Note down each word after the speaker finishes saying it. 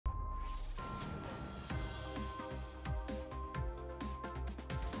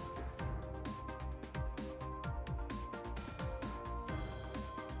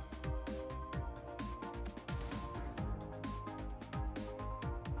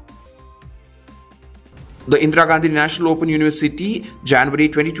The Indira Gandhi National Open University January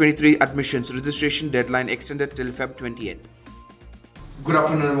 2023 admissions registration deadline extended till Feb 28th. Good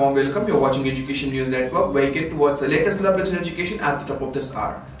afternoon and warm welcome. You're watching Education News Network, where you get towards the latest developments in education at the top of this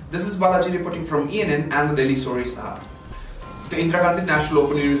hour. This is Balaji reporting from ENN, and the daily stories are: the Indira Gandhi National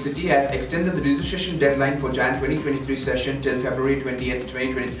Open University has extended the registration deadline for Jan 2023 session till February 20th,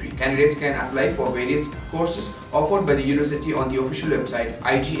 2023. Candidates can apply for various courses offered by the university on the official website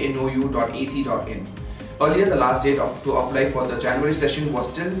IGNOU.ac.in. Earlier, the last date to apply for the January session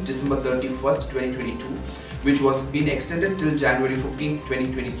was till December 31st, 2022, which was being extended till January 15th,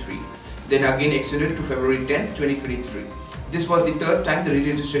 2023. Then again extended to February 10th, 2023. This was the third time the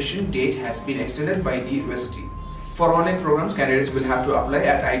re-registration date has been extended by the university. For online programs, candidates will have to apply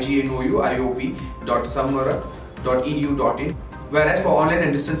at ignoui.iop.sammarat.edu.in, whereas for online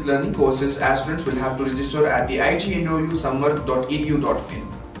and distance learning courses, aspirants will have to register at the ignoui.sammarat.edu.in.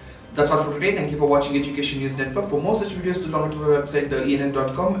 That's all for today. Thank you for watching Education News Network. For more such videos, log on to our website,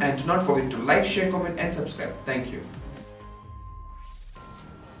 theenn.com, and do not forget to like, share, comment, and subscribe. Thank you.